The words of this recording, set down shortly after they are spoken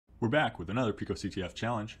We're back with another PicoCTF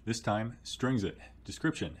challenge, this time strings it.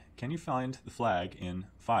 Description: can you find the flag in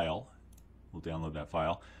file, we'll download that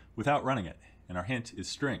file, without running it? And our hint is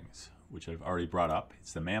strings, which I've already brought up.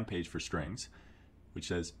 It's the man page for strings, which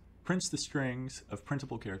says prints the strings of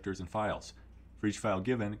printable characters in files. For each file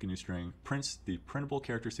given, GNU string prints the printable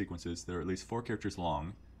character sequences that are at least 4 characters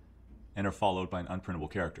long and are followed by an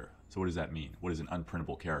unprintable character. So what does that mean? What is an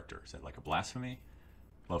unprintable character? Is that like a blasphemy?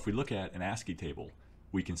 Well, if we look at an ASCII table,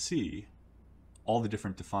 we can see all the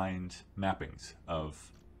different defined mappings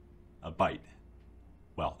of a byte.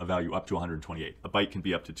 Well, a value up to 128. A byte can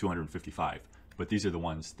be up to 255, but these are the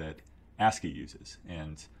ones that ASCII uses.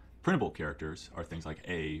 And printable characters are things like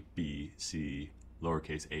A, B, C,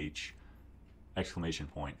 lowercase h, exclamation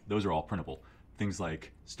point. Those are all printable. Things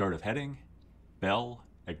like start of heading, bell,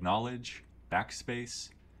 acknowledge, backspace,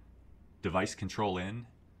 device control in.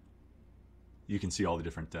 You can see all the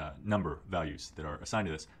different number values that are assigned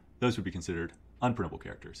to this. Those would be considered unprintable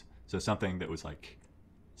characters. So something that was like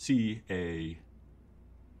CATS,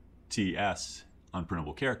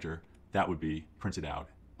 unprintable character, that would be printed out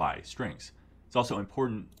by strings. It's also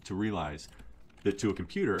important to realize that to a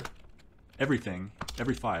computer, every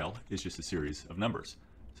file is just a series of numbers.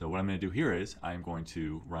 So what I'm going to do here is I'm going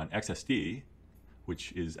to run XSD,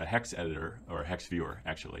 which is a hex editor, or a hex viewer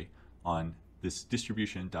actually, on this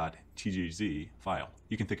distribution.tgz file.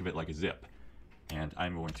 You can think of it like a zip. And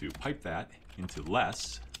I'm going to pipe that into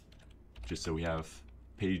less, just so we have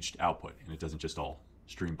paged output and it doesn't just all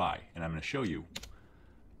stream by. And I'm going to show you.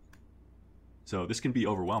 So this can be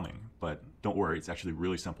overwhelming, but don't worry, it's actually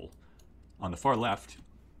really simple. On the far left,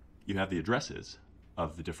 you have the addresses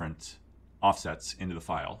of the different offsets into the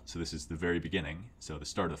file. So this is the very beginning. So the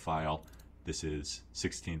start of the file, this is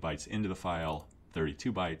 16 bytes into the file,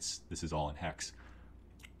 32 bytes, this is all in hex.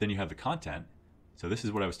 Then you have the content. So this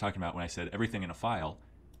is what I was talking about when I said everything in a file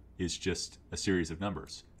is just a series of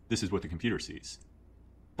numbers. This is what the computer sees.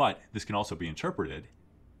 But this can also be interpreted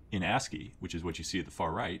in ASCII, which is what you see at the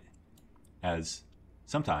far right, as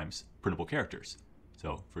sometimes printable characters.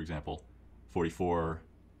 So for example, 44,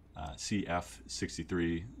 CF,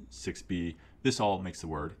 63, 6B, this all makes the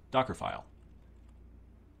word Docker file.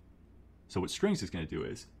 So what strings is going to do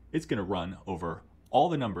is it's going to run over all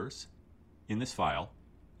the numbers in this file,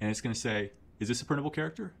 and it's going to say, is this a printable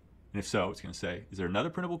character? And if so, it's going to say, is there another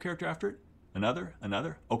printable character after it?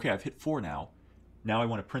 Another? Okay, I've hit 4 now. Now I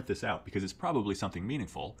want to print this out because it's probably something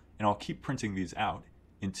meaningful, and I'll keep printing these out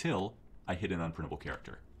until I hit an unprintable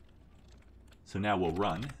character. So now we'll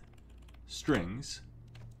run strings,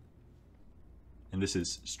 and this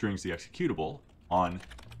is strings the executable on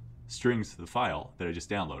strings the file that I just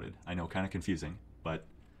downloaded. I know, kind of confusing, but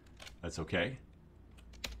that's okay.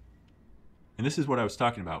 And this is what I was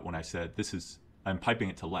talking about when I said I'm piping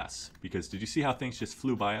it to less, because did you see how things just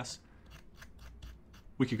flew by us?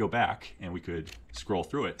 We could go back and we could scroll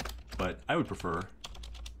through it, but I would prefer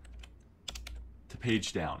to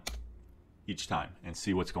page down each time and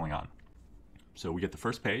see what's going on. So we get the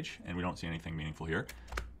first page and we don't see anything meaningful here.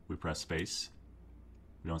 We press space,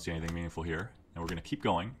 we don't see anything meaningful here, and we're going to keep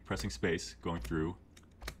going, pressing space, going through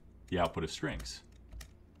the output of strings.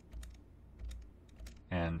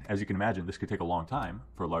 And as you can imagine, this could take a long time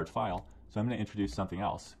for a large file, so I'm going to introduce something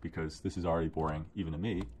else because this is already boring even to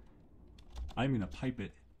me. I'm going to pipe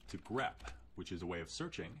it to grep, which is a way of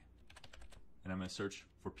searching, and I'm going to search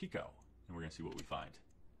for Pico, and we're going to see what we find.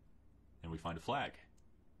 And we find a flag,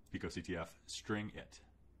 PicoCTF string it.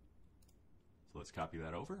 So let's copy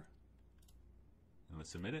that over, and let's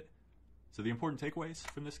submit it. So the important takeaways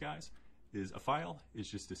from this, guys, is a file is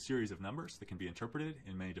just a series of numbers that can be interpreted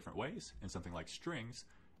in many different ways, and something like strings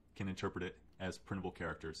can interpret it as printable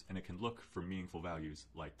characters, and it can look for meaningful values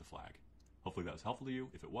like the flag. Hopefully that was helpful to you.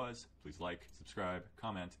 If it was, please like, subscribe,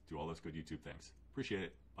 comment, do all those good YouTube things. Appreciate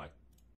it. Bye.